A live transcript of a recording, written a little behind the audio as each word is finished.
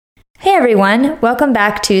Hey everyone, welcome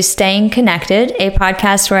back to Staying Connected, a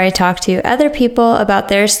podcast where I talk to other people about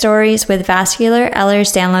their stories with vascular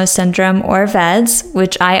Ehlers-Danlos syndrome or VEDS,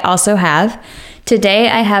 which I also have. Today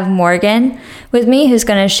I have Morgan with me who's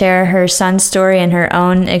going to share her son's story and her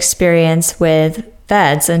own experience with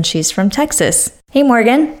VEDS, and she's from Texas. Hey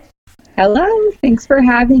Morgan. Hello, thanks for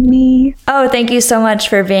having me. Oh, thank you so much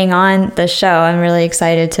for being on the show. I'm really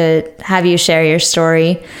excited to have you share your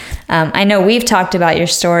story. I know we've talked about your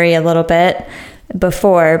story a little bit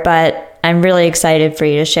before, but I'm really excited for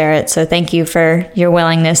you to share it. So thank you for your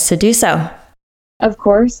willingness to do so. Of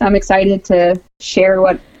course, I'm excited to share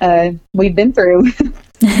what we've been through.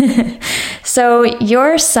 So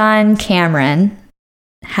your son, Cameron,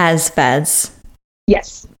 has VEDS.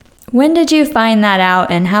 Yes. When did you find that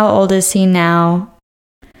out, and how old is he now?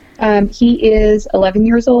 He is 11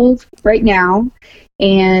 years old right now,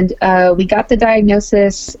 and we got the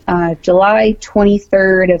diagnosis July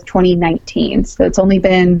 23rd of 2019, so it's only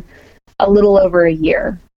been a little over a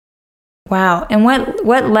year. Wow. And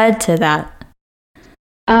what led to that?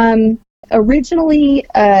 Originally,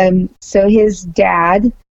 so his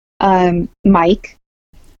dad, Mike,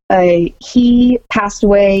 he passed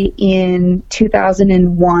away in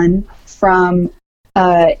 2001 from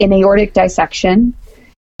an aortic dissection,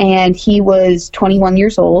 and he was 21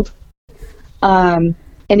 years old. And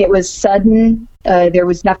it was sudden. There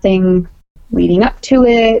was nothing leading up to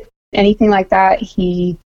it, anything like that.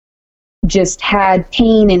 He just had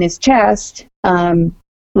pain in his chest,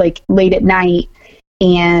 like late at night,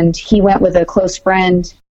 and he went with a close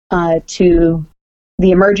friend to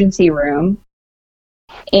the emergency room.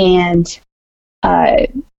 And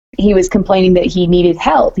he was complaining that he needed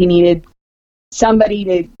help. He needed somebody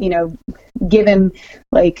to, give him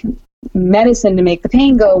like medicine to make the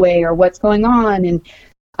pain go away or what's going on.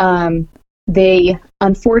 And they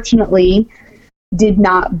unfortunately did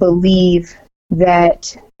not believe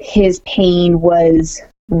that his pain was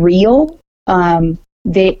real.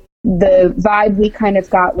 The vibe we kind of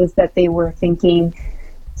got was that they were thinking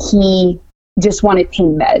he just wanted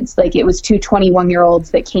pain meds. Like it was two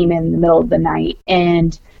 21-year-olds that came in the middle of the night,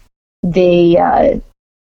 and they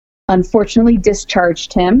unfortunately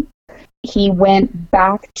discharged him. He went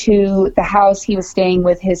back to the house he was staying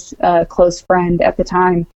with his close friend at the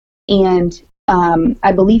time, and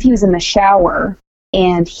I believe he was in the shower,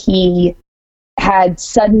 and he had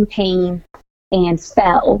sudden pain and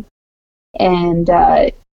fell, and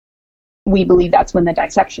we believe that's when the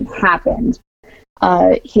dissection happened.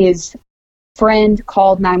 His friend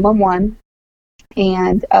called 911,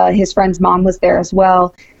 and his friend's mom was there as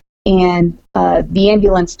well, and the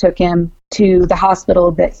ambulance took him to the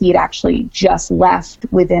hospital that he had actually just left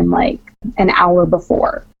within like an hour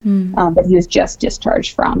before, that he was just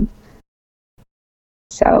discharged from.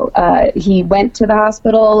 So he went to the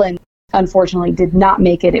hospital and unfortunately did not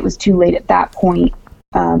make it. It was too late at that point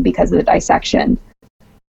because of the dissection.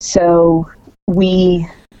 So we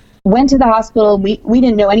went to the hospital. We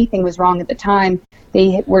didn't know anything was wrong at the time.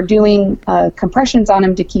 They were doing compressions on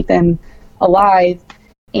him to keep him alive.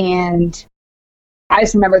 And I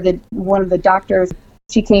just remember that one of the doctors,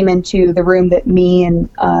 she came into the room that me and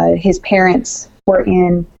his parents were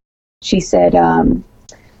in. She said, I'm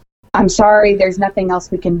sorry, there's nothing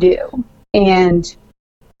else we can do. And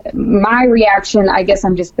my reaction, I guess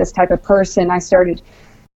I'm just this type of person, I started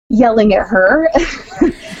yelling at her.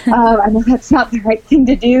 I know that's not the right thing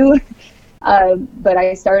to do, but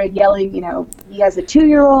I started yelling, he has a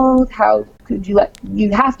 2-year-old, how could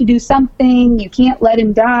you have to do something, you can't let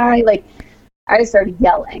him die. Like, I just started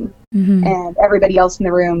yelling, and everybody else in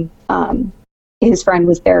the room, his friend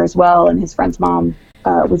was there as well, and his friend's mom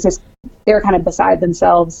was just, they were kind of beside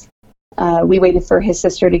themselves. We waited for his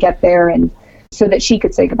sister to get there, and so that she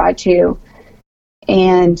could say goodbye too.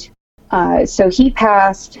 And so he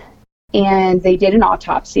passed, and they did an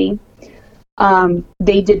autopsy.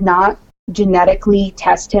 They did not genetically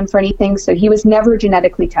test him for anything, so he was never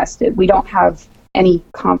genetically tested. We don't have any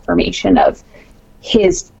confirmation of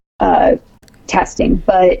his testing,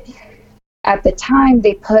 but at the time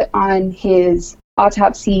they put on his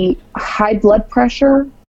autopsy high blood pressure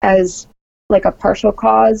as like a partial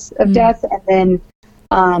cause of death, and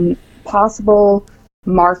then possible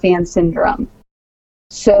Marfan syndrome.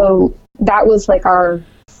 So that was like our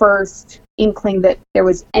first inkling that there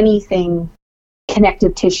was anything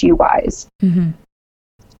connective tissue wise.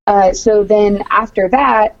 So then after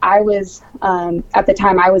that, I was, at the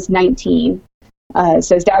time I was 19.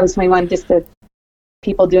 So his dad was 21, just the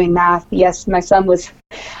people doing math. Yes, my son was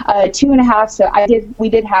 2.5. So we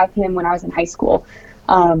did have him when I was in high school.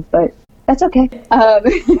 But that's okay. I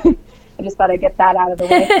just thought I'd get that out of the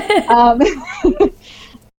way.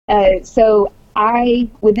 So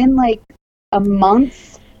within like a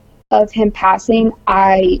month of him passing,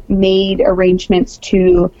 I made arrangements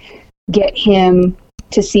to get him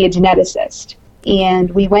to see a geneticist. And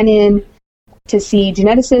we went in to see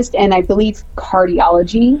geneticist and I believe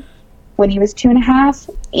cardiology when he was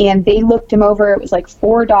 2.5. And they looked him over. It was like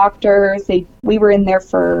 4 doctors. We were in there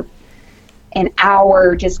for an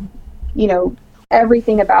hour, just,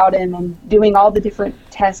 everything about him and doing all the different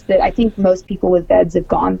tests that I think most people with VEDS have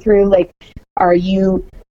gone through. Like, are you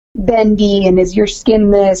bendy, and is your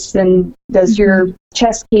skin this, and does your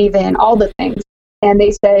chest cave in, all the things. And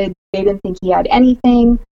they said they didn't think he had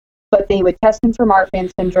anything, but they would test him for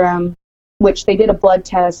Marfan syndrome, which they did a blood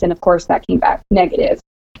test, and of course that came back negative.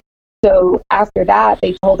 So after that,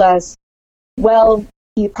 they told us, well,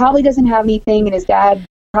 he probably doesn't have anything, and his dad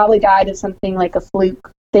probably died of something like a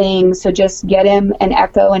fluke thing, so just get him an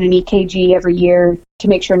echo and an EKG every year to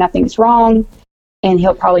make sure nothing's wrong, and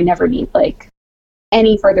he'll probably never need like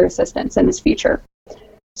any further assistance in his future.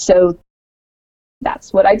 So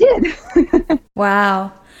that's what I did.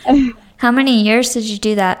 Wow. How many years did you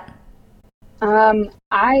do that?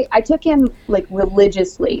 I took him like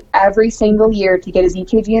religiously every single year to get his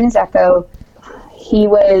EKG and his echo. He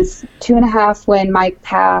was 2.5 when Mike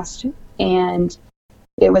passed, and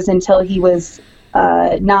it was until he was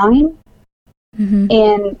 9. Mm-hmm.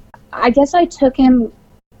 And I guess I took him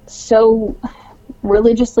so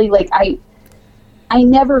religiously, like I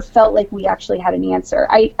never felt like we actually had an answer.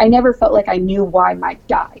 I never felt like I knew why Mike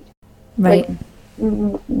died. Right.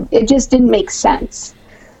 Like, it just didn't make sense.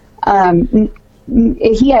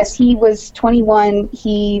 Yes, he was 21.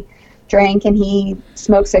 He drank and he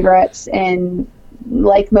smoked cigarettes, and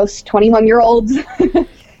like most 21-year-olds,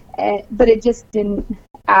 but it just didn't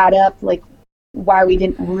add up, like why we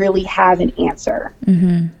didn't really have an answer.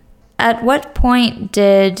 Mm-hmm. At what point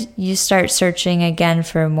did you start searching again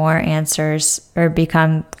for more answers, or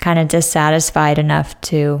become kind of dissatisfied enough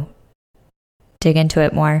to dig into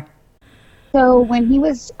it more? So when he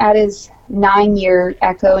was at his 9-year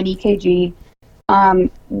echo and EKG,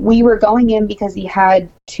 we were going in because he had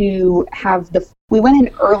to have we went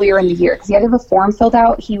in earlier in the year because he had to have a form filled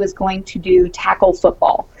out. He was going to do tackle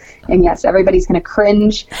football. And yes, everybody's going to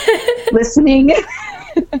cringe listening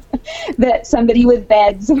that somebody with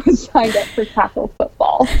VEDS was signed up for tackle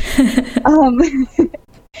football.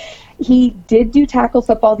 He did do tackle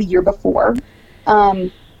football the year before,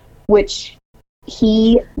 which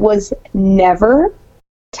he was never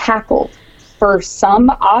tackled for some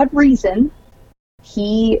odd reason.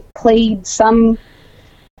 He played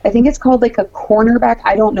I think it's called like a cornerback.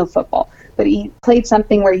 I don't know football, but he played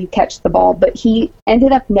something where you catch the ball, but he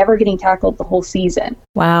ended up never getting tackled the whole season.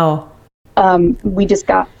 Wow. We just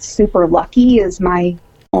got super lucky is my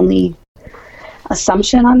only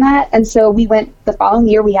assumption on that. And so we went the following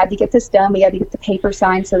year, we had to get this done. We had to get the paper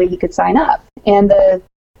signed so that he could sign up. And the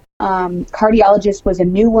cardiologist was a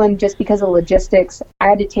new one just because of logistics. I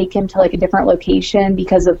had to take him to like a different location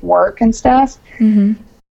because of work and stuff. Mm-hmm.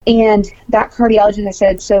 And that cardiologist, I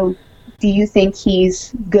said, so do you think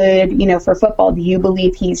he's good, for football? Do you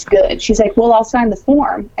believe he's good? She's like, well, I'll sign the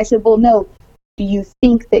form. I said, well, no. Do you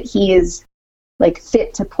think that he is like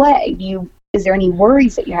fit to play? Is there any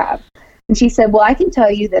worries that you have? And she said, well, I can tell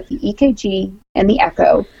you that the EKG and the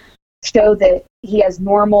echo show that he has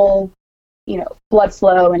normal, blood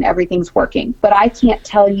flow and everything's working. But I can't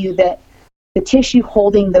tell you that the tissue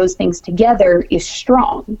holding those things together is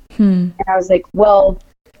strong. And I was like, well,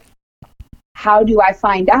 how do I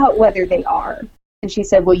find out whether they are? And she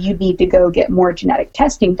said, well, you need to go get more genetic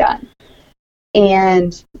testing done.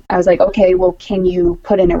 And I was like, okay, well, can you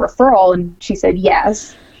put in a referral? And she said,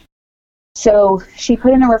 yes. So she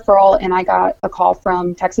put in a referral, and I got a call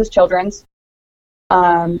from Texas Children's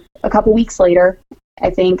a couple weeks later,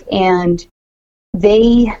 I think. And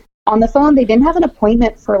on the phone, they didn't have an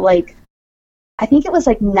appointment for I think it was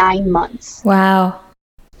 9 months. Wow.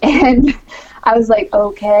 And I was like,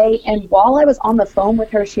 okay. And while I was on the phone with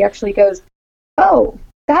her, she actually goes, oh,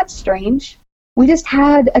 that's strange. We just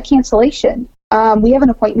had a cancellation. We have an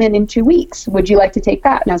appointment in 2 weeks. Would you like to take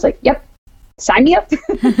that? And I was like, yep, sign me up.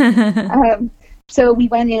 So we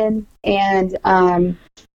went in and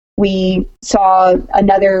we saw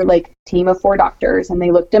another team of 4 doctors, and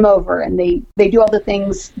they looked him over, and they do all the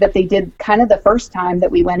things that they did kind of the first time that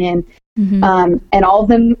we went in. Mm-hmm. And all of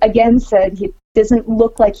them again said he doesn't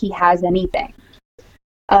look like he has anything,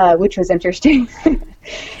 which was interesting.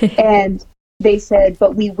 And they said,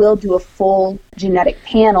 but we will do a full genetic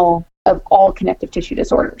panel of all connective tissue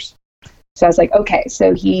disorders. So I was like, okay.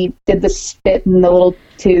 So he did the spit in the little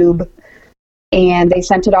tube, and they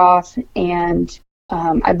sent it off, and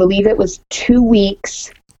I believe it was 2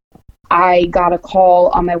 weeks I got a call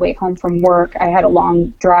on my way home from work. I had a long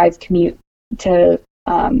drive commute to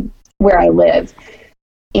where I live.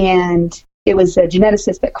 And it was a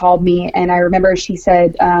geneticist that called me. And I remember she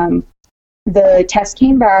said, the test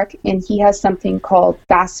came back and he has something called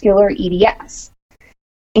vascular EDS.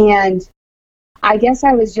 And I guess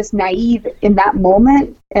I was just naive in that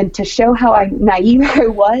moment. And to show how naive I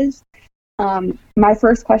was, my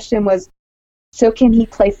first question was, so can he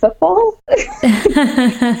play football?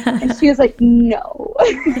 And she was like, no.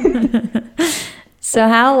 So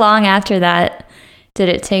how long after that did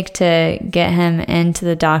it take to get him into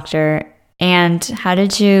the doctor? And how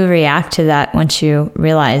did you react to that once you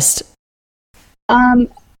realized?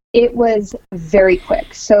 It was very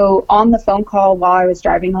quick. So on the phone call while I was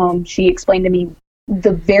driving home, she explained to me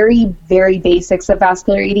the very, very basics of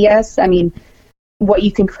vascular EDS. I mean, what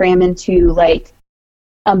you can cram into like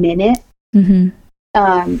a minute. Mm-hmm.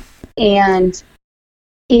 And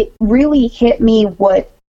it really hit me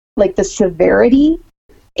what, like, the severity.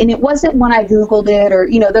 And it wasn't when I Googled it or,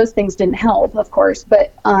 those things didn't help, of course.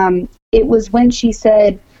 But it was when she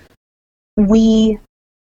said, we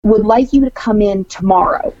would like you to come in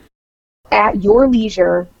tomorrow at your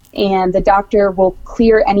leisure, and the doctor will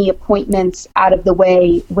clear any appointments out of the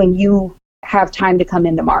way when you have time to come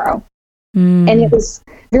in tomorrow. And it was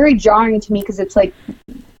very jarring to me because it's like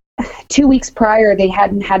 2 weeks prior, they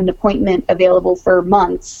hadn't had an appointment available for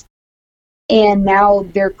months. And now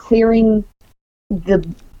they're clearing the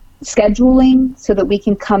scheduling so that we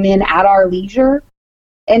can come in at our leisure.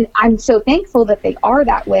 And I'm so thankful that they are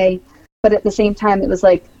that way. But at the same time, it was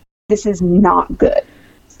like, this is not good.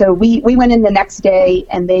 So we went in the next day,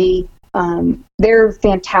 and they're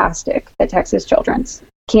fantastic at Texas Children's.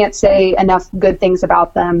 Can't say enough good things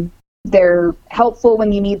about them. They're helpful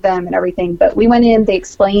when you need them and everything. But we went in, they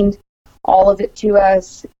explained all of it to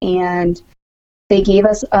us, and they gave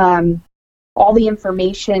us all the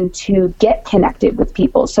information to get connected with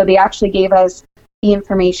people. So they actually gave us the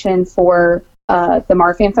information for the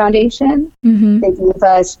Marfan Foundation. Mm-hmm. They gave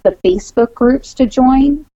us the Facebook groups to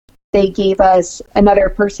join. They gave us another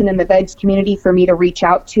person in the VEDS community for me to reach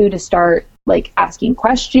out to start like asking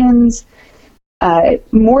questions,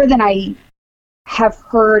 more than I have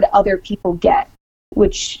heard other people get,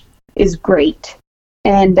 which is great.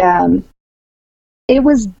 And it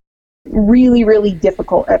was really, really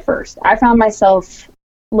difficult at first. I found myself,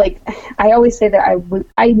 like, I always say that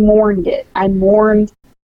I mourned it. I mourned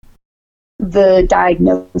the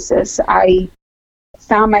diagnosis. I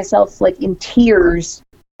found myself like in tears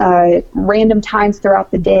random times throughout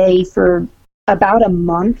the day for about a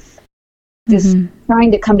month, just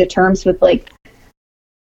trying to come to terms with, like,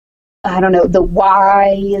 I don't know, the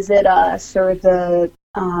why is it us, or the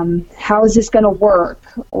how is this going to work,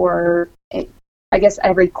 or I guess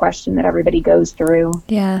every question that everybody goes through.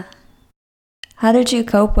 Yeah. How did you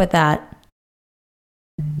cope with that?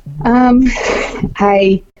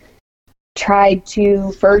 I tried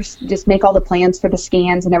to first just make all the plans for the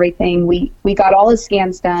scans and everything. We got all the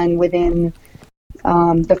scans done within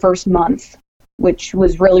the first month, which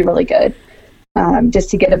was really, really good, just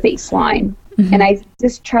to get a baseline. Mm-hmm. And I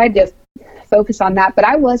just tried to focus on that. But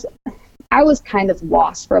I was kind of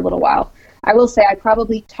lost for a little while. I will say I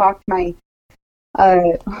probably talked my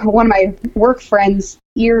one of my work friends'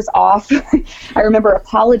 ears off. I remember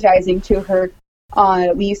apologizing to her.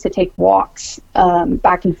 We used to take walks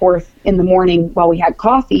back and forth in the morning while we had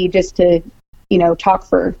coffee, just to, talk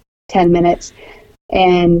for 10 minutes.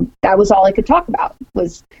 And that was all I could talk about.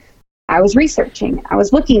 I was researching, I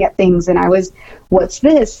was looking at things, and I was, what's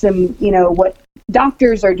this? And, what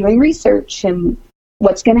doctors are doing research, and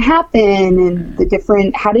what's going to happen, and the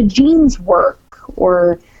different, how do genes work?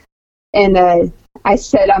 And I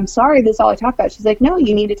said, I'm sorry, this is all I talk about. She's like, no,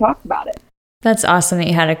 you need to talk about it. That's awesome that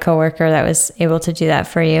you had a coworker that was able to do that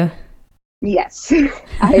for you. Yes,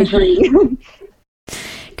 I agree.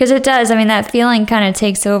 Because it does. I mean, that feeling kind of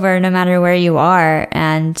takes over no matter where you are,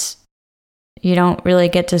 and you don't really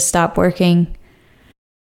get to stop working.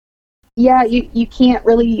 Yeah, you can't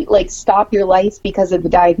really stop your life because of the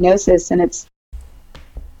diagnosis, and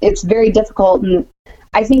it's very difficult. And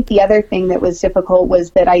I think the other thing that was difficult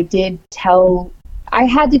was that I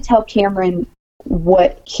had to tell Cameron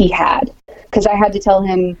what he had, because I had to tell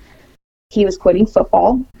him he was quitting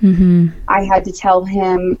football. Mm-hmm. I had to tell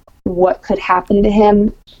him what could happen to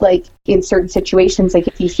him, like in certain situations, like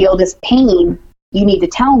if you feel this pain, you need to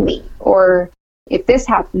tell me, or if this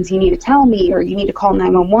happens, you need to tell me, or you need to call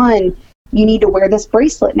 911. You need to wear this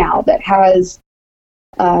bracelet now that has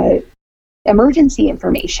emergency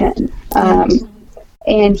information.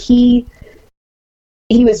 And he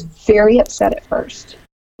was very upset at first.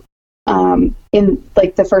 in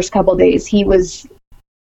like the first couple days. He was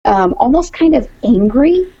almost kind of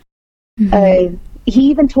angry. Mm-hmm. He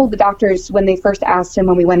even told the doctors when they first asked him,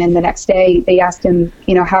 when we went in the next day, they asked him,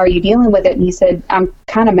 how are you dealing with it? And he said, I'm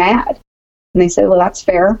kind of mad. And they said, well, that's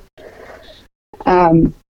fair.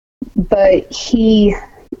 But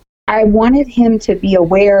I wanted him to be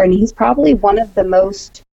aware, and he's probably one of the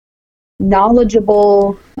most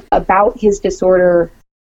knowledgeable about his disorder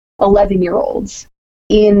 11-year-olds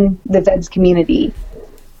in the VEDS community,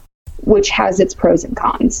 which has its pros and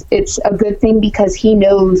cons. It's a good thing because he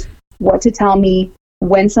knows what to tell me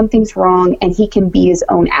when something's wrong, and he can be his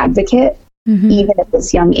own advocate, even at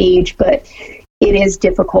this young age. But it is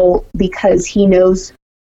difficult because he knows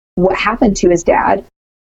what happened to his dad.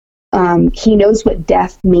 He knows what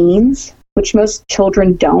death means, which most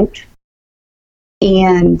children don't.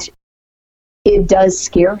 And it does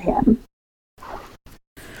scare him.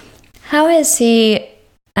 How is he?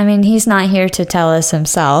 I mean, he's not here to tell us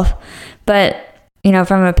himself, but,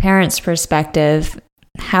 from a parent's perspective,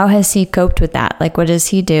 how has he coped with that? Like, what does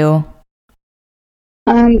he do?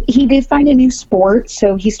 He did find a new sport,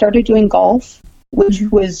 so he started doing golf, which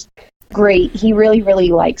was great. He really, really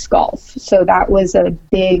likes golf, so that was a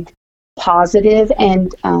big positive,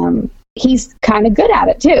 and he's kind of good at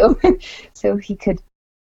it too, so he could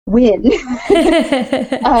win.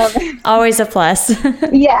 Always a plus.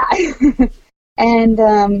 Yeah.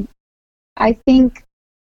 And I think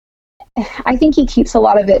he keeps a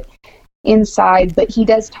lot of it inside, but he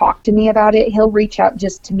does talk to me about it. He'll reach out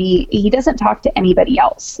just to me. He doesn't talk to anybody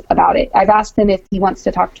else about it. I've asked him if he wants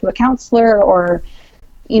to talk to a counselor or,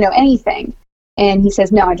 anything. And he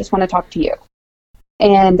says, no, I just want to talk to you.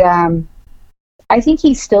 And I think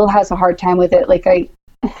he still has a hard time with it. Like,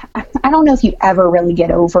 I don't know if you ever really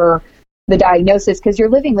get over the diagnosis because you're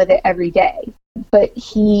living with it every day. But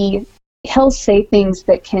he'll say things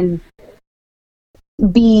that can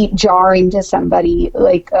be jarring to somebody.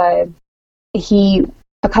 Like, a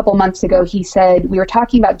couple months ago, he said, we were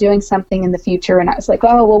talking about doing something in the future, and I was like,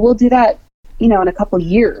 oh, well, we'll do that, in a couple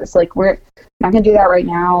years. Like, we're not going to do that right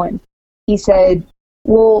now. And he said,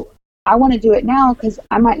 well, I want to do it now because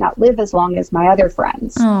I might not live as long as my other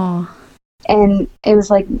friends. Oh. And it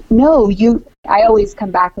was like, no, I always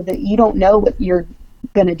come back with it. You don't know what you're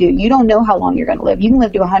going to do. You don't know how long you're going to live. You can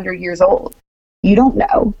live to 100 years old. You don't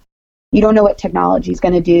know. You don't know what technology is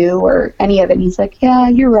going to do or any of it. And he's like, yeah,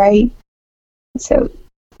 you're right. So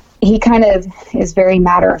he kind of is very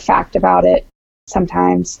matter of fact about it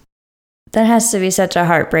sometimes. That has to be such a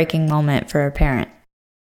heartbreaking moment for a parent.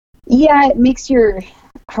 Yeah, it makes your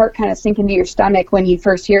heart kind of sink into your stomach when you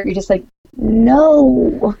first hear it. You're just like,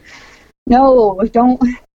 no, don't.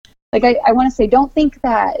 Like, I want to say, don't think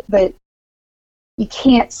that, but you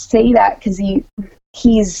can't say that because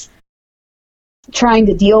he's trying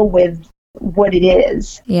to deal with what it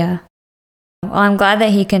is. Yeah. Well, I'm glad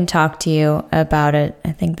that he can talk to you about it.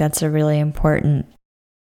 I think that's a really important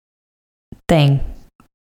thing.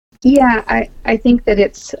 Yeah, I think that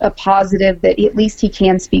it's a positive that at least he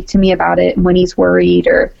can speak to me about it when he's worried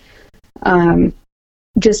or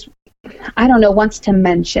just, I don't know, wants to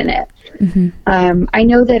mention it. I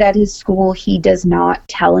know that at his school he does not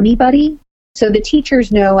tell anybody. So the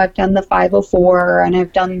teachers know I've done the 504 and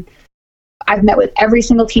I've met with every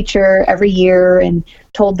single teacher every year and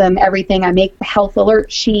told them everything. I make the health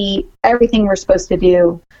alert sheet, everything we're supposed to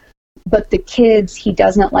do. But the kids, he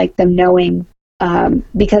doesn't like them knowing.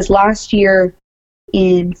 Because last year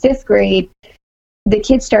in 5th grade, the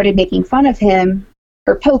kids started making fun of him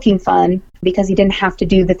or poking fun because he didn't have to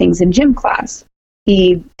do the things in gym class.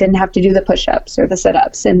 He didn't have to do the push-ups or the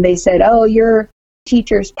sit-ups. And they said, oh, you're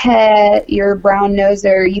teacher's pet, you're a brown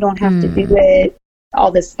noser, you don't have to do it,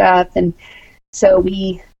 all this stuff. And so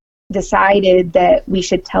we decided that we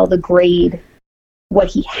should tell the grade what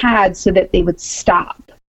he had so that they would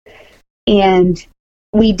stop. And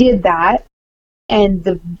we did that. And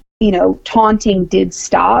the, taunting did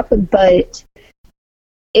stop, but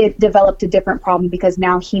it developed a different problem because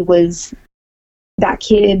now he was that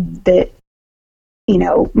kid that,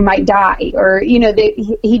 might die or,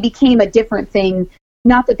 he became a different thing.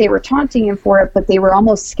 Not that they were taunting him for it, but they were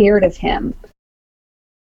almost scared of him.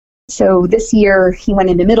 So this year he went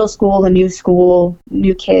into middle school, a new school,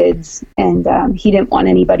 new kids, and he didn't want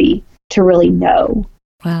anybody to really know.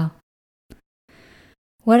 Wow.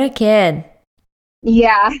 What a kid.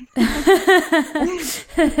 Yeah.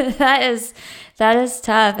 That is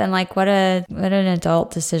tough. And like, what an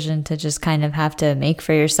adult decision to just kind of have to make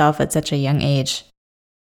for yourself at such a young age.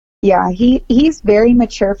 Yeah, he's very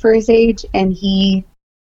mature for his age, and he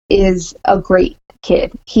is a great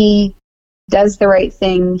kid. He does the right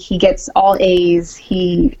thing. He gets all A's.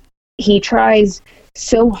 He he tries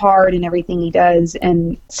so hard in everything he does.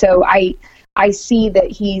 And so I see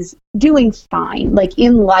that he's doing fine. Like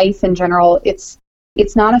in life in general, it's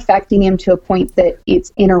not affecting him to a point that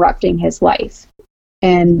it's interrupting his life.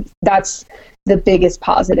 And that's the biggest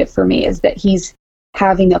positive for me, is that he's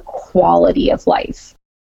having a quality of life.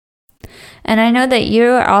 And I know that you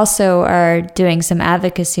also are doing some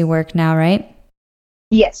advocacy work now, right?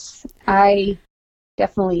 Yes, I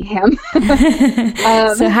definitely am.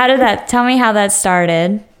 So tell me how that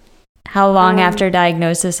started, how long after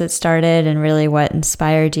diagnosis it started, and really what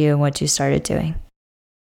inspired you and what you started doing.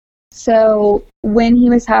 So when he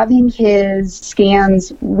was having his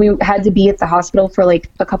scans, we had to be at the hospital for like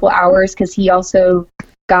a couple hours because he also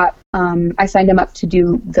got, I signed him up to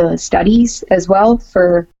do the studies as well,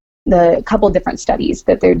 for the couple different studies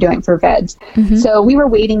that they're doing for VEDS. Mm-hmm. So we were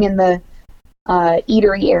waiting in the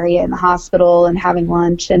eatery area in the hospital and having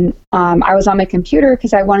lunch. And I was on my computer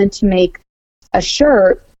because I wanted to make a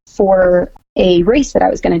shirt for a race that I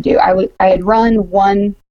was going to do. I had run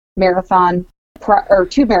one marathon or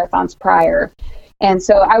two marathons prior. And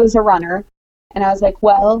so I was a runner, and I was like,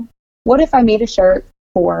 well, what if I made a shirt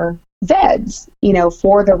for VEDS,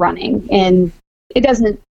 for the running? And it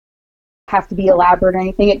doesn't have to be elaborate or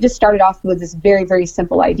anything. It just started off with this very, very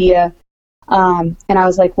simple idea. And I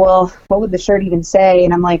was like, well, what would the shirt even say?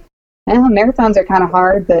 And I'm like, marathons are kind of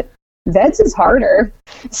hard, but VEDS is harder.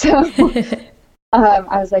 So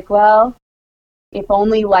I was like, well, if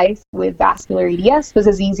only life with vascular EDS was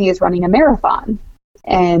as easy as running a marathon.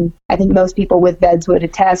 And I think most people with VEDS would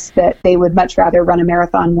attest that they would much rather run a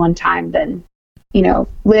marathon one time than,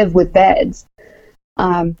 live with VEDS.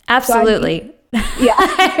 Absolutely. Yeah.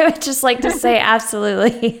 I would just like to say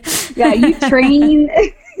absolutely. Yeah, you train,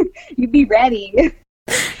 you be ready.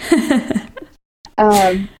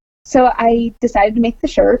 So I decided to make the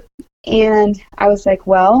shirt, and I was like,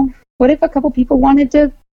 well, what if a couple people wanted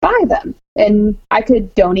to buy them, and I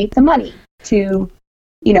could donate the money to,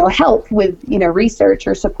 help with, research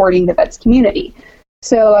or supporting the VEDS community.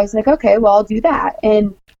 So I was like, okay, well, I'll do that.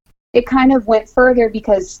 And it kind of went further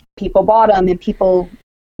because people bought them, and people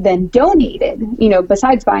then donated,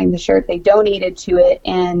 besides buying the shirt, they donated to it.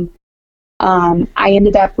 And I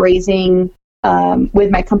ended up raising, with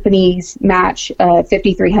my company's match,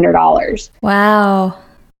 $5,300. Wow.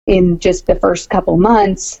 In just the first couple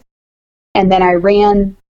months. And then I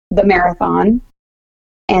ran the marathon,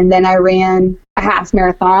 and then I ran a half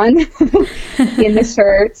marathon in the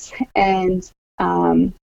shirts. And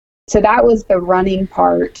so that was the running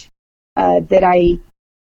part that I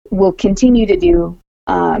will continue to do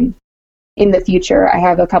in the future. I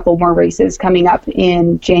have a couple more races coming up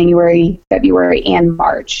in January, February, and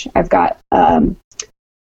March. I've got,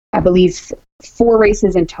 I believe, 4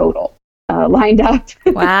 races in total lined up.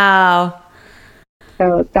 Wow.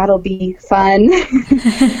 So that'll be fun.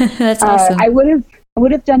 That's awesome. I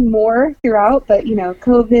would have done more throughout, but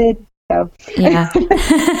COVID, so yeah,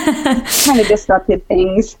 kind of disrupted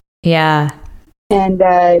things. Yeah. And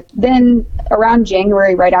then around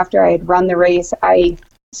January, right after I had run the race, I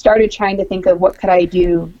started trying to think of what could I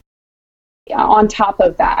do on top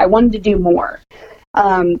of that. I wanted to do more,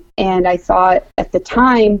 and I thought at the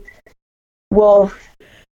time, well,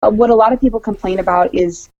 what a lot of people complain about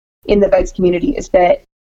is in the VEDS community is that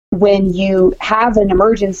when you have an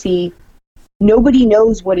emergency, nobody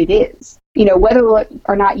knows what it is. Whether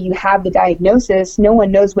or not you have the diagnosis, no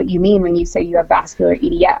one knows what you mean when you say you have vascular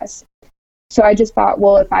EDS. So I just thought,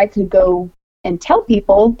 well, if I could go and tell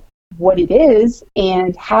people what it is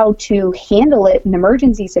and how to handle it in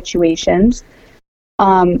emergency situations,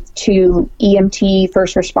 to EMT,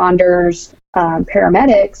 first responders,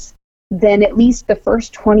 paramedics, then at least the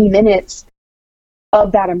first 20 minutes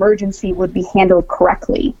of that emergency would be handled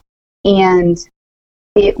correctly. And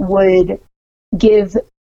it would give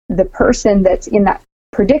the person that's in that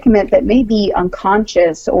predicament that may be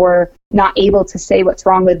unconscious or not able to say what's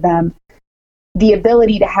wrong with them, the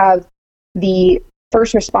ability to have the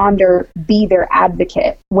first responder be their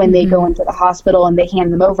advocate when they go into the hospital and they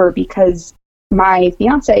hand them over. Because my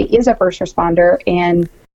fiance is a first responder, and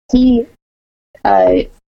he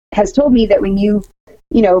has told me that when you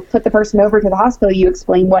put the person over to the hospital, you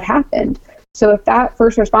explain what happened. So if that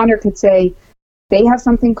first responder could say, they have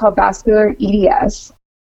something called vascular EDS,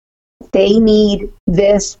 they need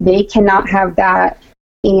this, they cannot have that,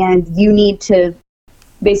 and you need to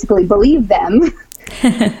basically believe them,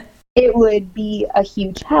 it would be a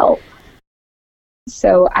huge help.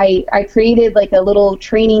 So I created like a little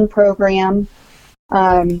training program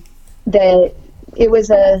that it was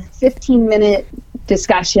a 15-minute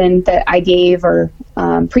discussion that I gave, or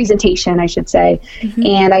presentation, I should say,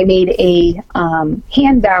 and I made a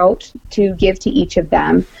handout to give to each of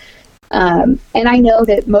them. And I know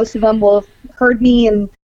that most of them will have heard me and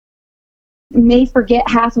may forget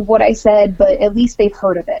half of what I said, but at least they've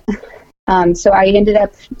heard of it. So I ended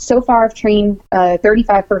up, so far I've trained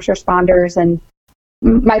 35 first responders, and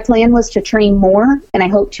my plan was to train more, and I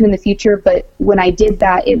hope to in the future. But when I did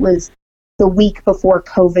that, it was the week before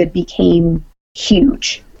COVID became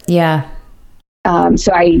huge. Yeah.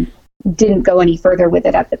 So I didn't go any further with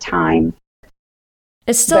it at the time.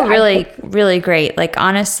 It's still really, really great. Like,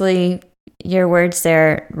 honestly, your words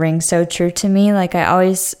there ring so true to me. Like, I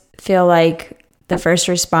always feel like the first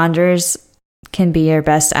responders can be your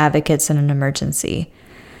best advocates in an emergency.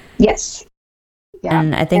 Yes. Yeah.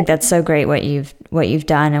 And I think that's so great what you've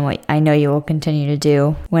done, and what I know you will continue to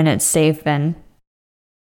do when it's safe and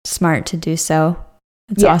smart to do so.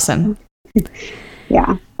 It's awesome.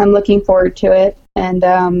 Yeah, I'm looking forward to it. And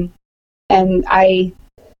I,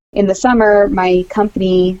 in the summer, my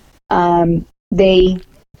company, they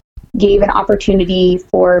gave an opportunity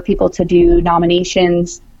for people to do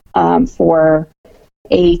nominations for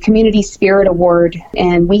a Community Spirit Award.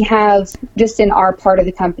 And we have, just in our part of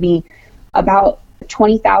the company, about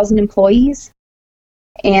 20,000 employees.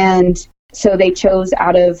 And so they chose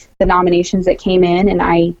out of the nominations that came in, and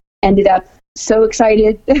I ended up so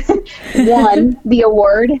excited, won the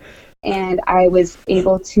award, and I was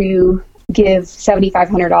able to give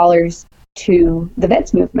 $7,500 to the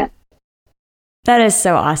Vets movement. That is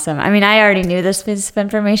so awesome. I mean, I already knew this piece of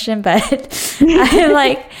information, but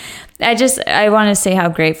I want to say how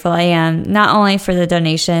grateful I am, not only for the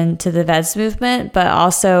donation to the Vets movement, but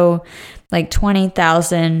also like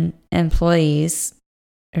 20,000 employees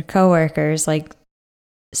or coworkers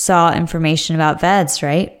saw information about VEDS,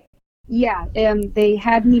 right? Yeah, they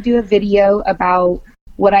had me do a video about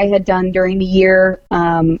what I had done during the year,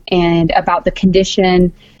 and about the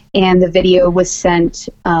condition, and the video was sent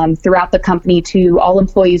throughout the company to all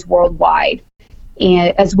employees worldwide,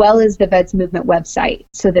 and as well as the VEDS movement website,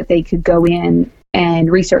 so that they could go in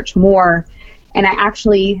and research more. And I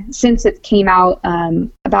actually, since it came out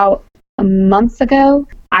about a month ago,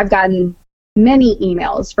 I've gotten many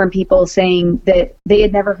emails from people saying that they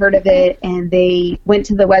had never heard of it, and they went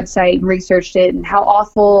to the website and researched it, and how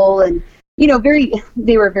awful, and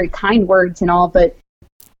they were very kind words and all, but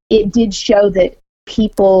it did show that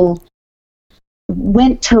people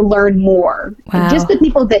went to learn more. Wow. Just the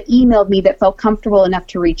people that emailed me that felt comfortable enough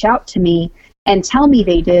to reach out to me and tell me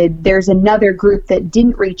they did, there's another group that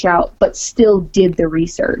didn't reach out but still did the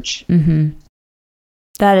research. Mm-hmm.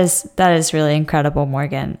 That is really incredible,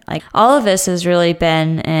 Morgan. Like, all of this has really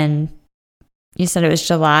been in, you said it was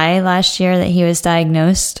July last year that he was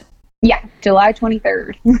diagnosed? Yeah, July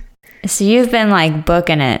 23rd. So you've been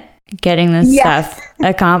booking it, getting this stuff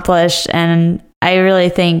accomplished. And I really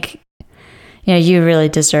think, you really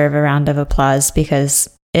deserve a round of applause, because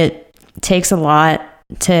it takes a lot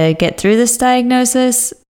to get through this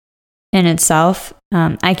diagnosis in itself.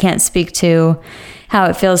 I can't speak to how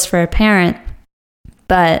it feels for a parent,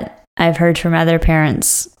 but I've heard from other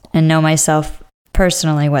parents and know myself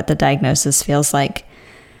personally what the diagnosis feels like.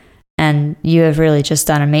 And you have really just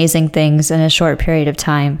done amazing things in a short period of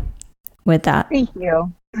time with that. Thank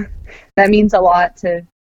you. That means a lot to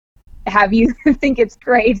have you think it's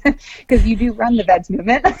great, because you do run the VEDS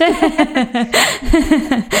movement.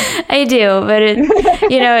 I do, but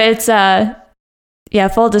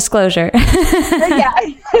it's full disclosure.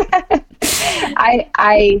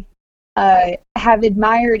 I have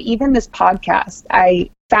admired even this podcast. I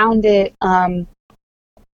found it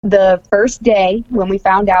the first day when we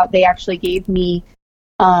found out. They actually gave me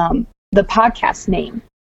the podcast name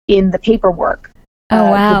in the paperwork. Oh,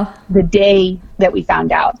 wow. The day that we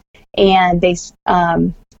found out. And they,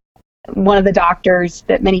 one of the doctors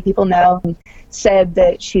that many people know said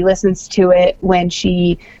that she listens to it when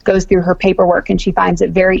she goes through her paperwork, and she finds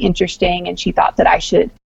it very interesting, and she thought that I should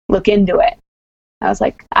look into it. I was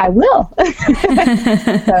like, I will.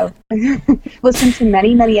 So listen to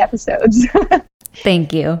many, many episodes.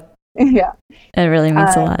 Thank you. Yeah. It really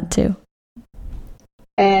means a lot too.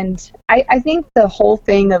 And I think the whole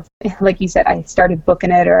thing of, like you said, I started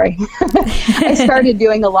booking it, or I started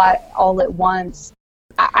doing a lot all at once.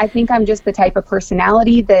 I think I'm just the type of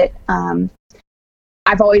personality that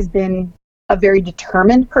I've always been a very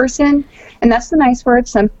determined person. And that's the nice word.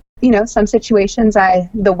 Some situations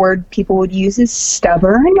the word people would use is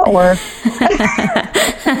stubborn or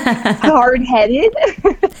hard-headed.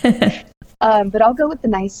 But I'll go with the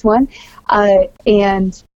nice one.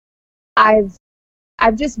 And I've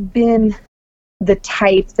just been the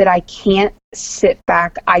type that I can't sit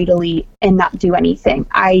back idly and not do anything.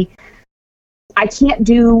 I can't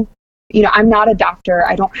do, I'm not a doctor.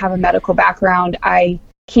 I don't have a medical background. I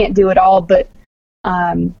can't do it all, but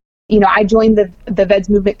I joined the VEDS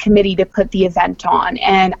Movement Committee to put the event on,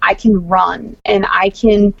 and I can run, and I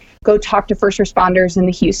can go talk to first responders in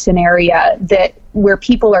the Houston area where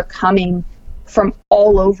people are coming from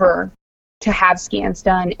all over to have scans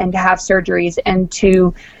done and to have surgeries and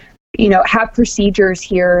to, have procedures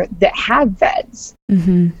here that have VEDS.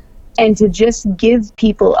 Mm-hmm. And to just give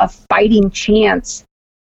people a fighting chance,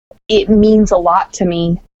 it means a lot to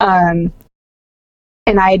me. And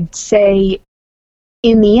I'd say,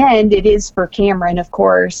 in the end, it is for Cameron, of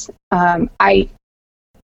course. I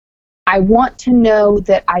want to know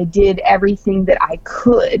that I did everything that I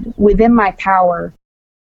could within my power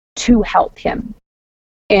to help him.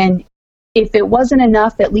 And if it wasn't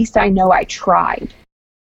enough, at least I know I tried.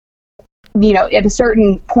 At a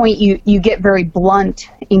certain point, you get very blunt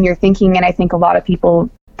in your thinking, and I think a lot of people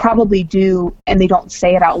probably do, and they don't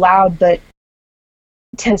say it out loud, but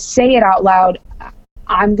to say it out loud,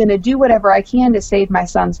 I'm going to do whatever I can to save my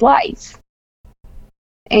son's life.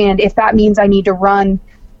 And if that means I need to run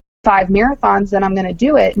 5 marathons, then I'm going to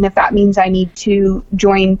do it. And if that means I need to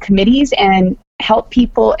join committees and help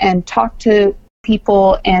people and talk to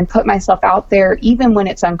people and put myself out there, even when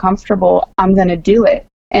it's uncomfortable, I'm going to do it.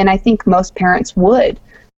 And I think most parents would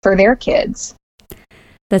for their kids.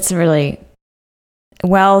 That's really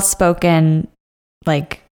well-spoken,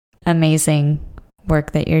 amazing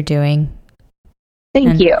work that you're doing.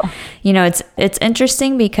 Thank you. It's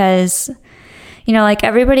interesting because,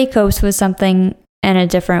 everybody copes with something in a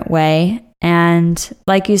different way. And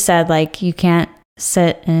like you said, you can't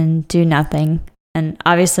sit and do nothing. And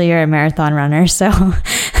obviously you're a marathon runner, so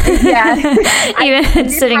yeah, even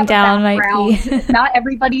sitting down might be. Not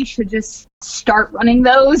everybody should just start running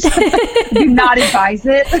those. Do not advise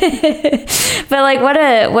it. But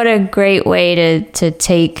what a great way to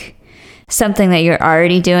take something that you're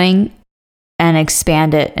already doing and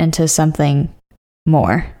expand it into something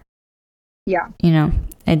more. Yeah.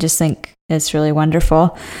 I just think it's really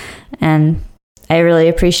wonderful. And I really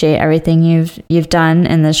appreciate everything you've done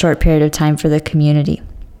in the short period of time for the community.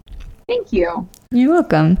 Thank you. You're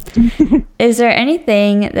welcome. Is there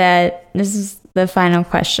anything this is the final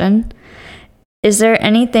question. Is there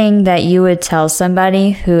anything that you would tell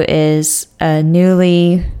somebody who is a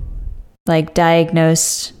newly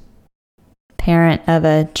diagnosed parent of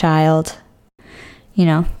a child,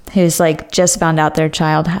 who's just found out their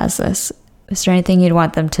child has this? Is there anything you'd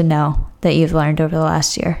want them to know that you've learned over the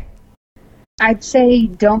last year? I'd say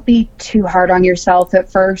don't be too hard on yourself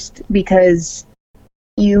at first, because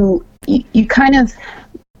you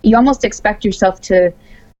almost expect yourself to,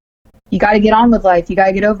 you got to get on with life, you got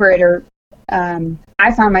to get over it. Or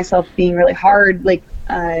I found myself being really hard,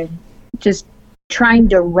 just trying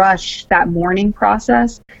to rush that mourning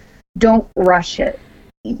process. Don't rush it.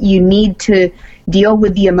 You need to deal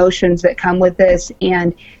with the emotions that come with this.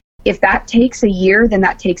 And if that takes a year, then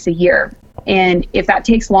that takes a year. And if that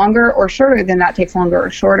takes longer or shorter, then that takes longer or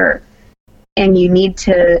shorter. And you need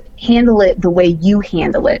to handle it the way you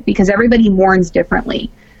handle it, because everybody mourns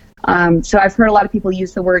differently. So I've heard a lot of people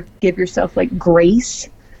use the word give yourself grace.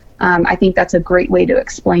 I think that's a great way to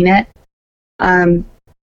explain it. And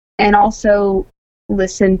also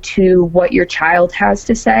listen to what your child has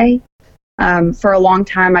to say. For a long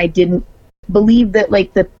time, I didn't believe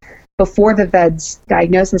that before the VEDS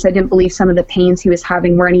diagnosis, I didn't believe some of the pains he was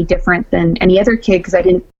having were any different than any other kid, because I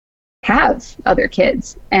didn't have other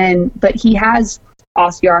kids. But he has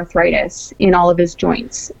osteoarthritis in all of his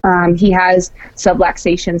joints. He has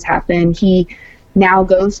subluxations happen. He now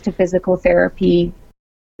goes to physical therapy.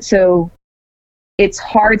 So it's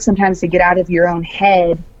hard sometimes to get out of your own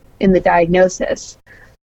head in the diagnosis,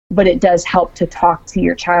 but it does help to talk to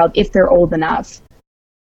your child, if they're old enough,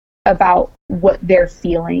 about what they're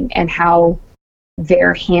feeling and how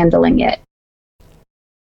they're handling it.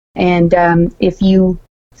 And if you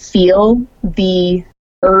feel the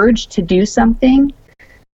urge to do something,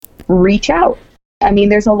 reach out. I mean,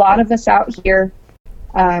 there's a lot of us out here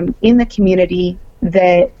in the community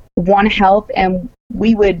that want to help, and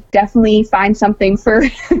we would definitely find something for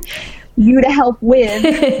you to help with.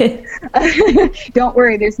 Don't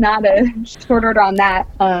worry, there's not a short order on that.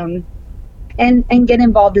 And get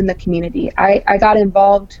involved in the community. I got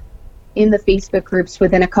involved in the Facebook groups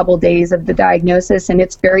within a couple days of the diagnosis, and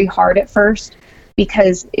it's very hard at first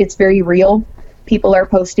because it's very real. People are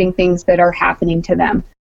posting things that are happening to them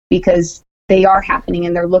because they are happening,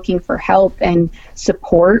 and they're looking for help and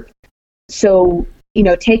support. So,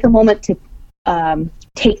 take a moment to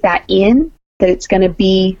take that in, that it's going to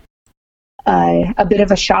be a bit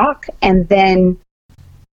of a shock, and then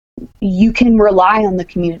you can rely on the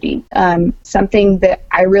community. Something that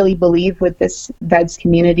I really believe with this VEDS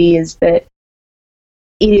community is that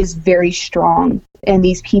it is very strong, and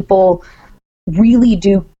these people really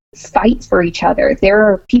do fight for each other. There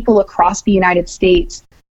are people across the United States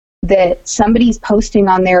that somebody's posting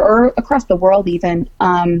on there, or across the world even,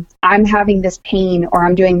 I'm having this pain, or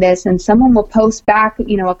I'm doing this, and someone will post back,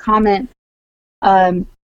 a comment,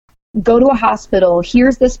 go to a hospital,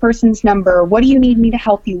 here's this person's number, what do you need me to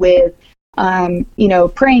help you with,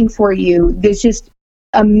 praying for you. There's just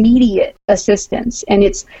immediate assistance, and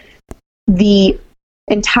it's the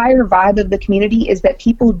entire vibe of the community is that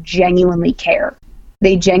people genuinely care.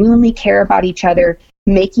 They genuinely care about each other,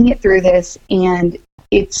 making it through this, and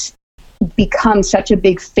it's become such a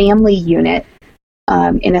big family unit,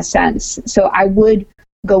 in a sense. So I would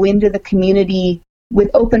go into the community with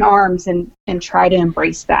open arms and try to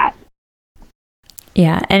embrace that.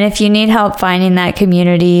 Yeah. And if you need help finding that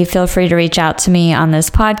community, feel free to reach out to me on this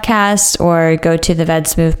podcast or go to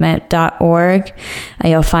thevedsmovement.org.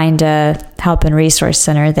 You'll find a help and resource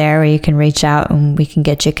center there where you can reach out and we can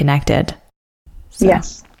get you connected. So,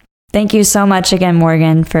 yes. Thank you so much again,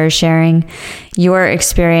 Morgan, for sharing your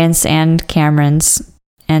experience and Cameron's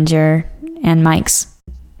and Mike's.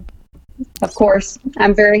 Of course.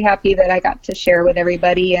 I'm very happy that I got to share with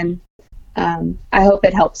everybody, and I hope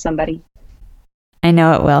it helps somebody. I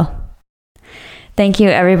know it will. Thank you,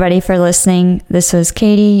 everybody, for listening. This was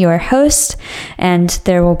Katie, your host, and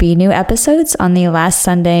there will be new episodes on the last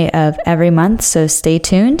Sunday of every month, so stay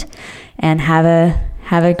tuned and have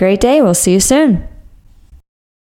a great day. We'll see you soon.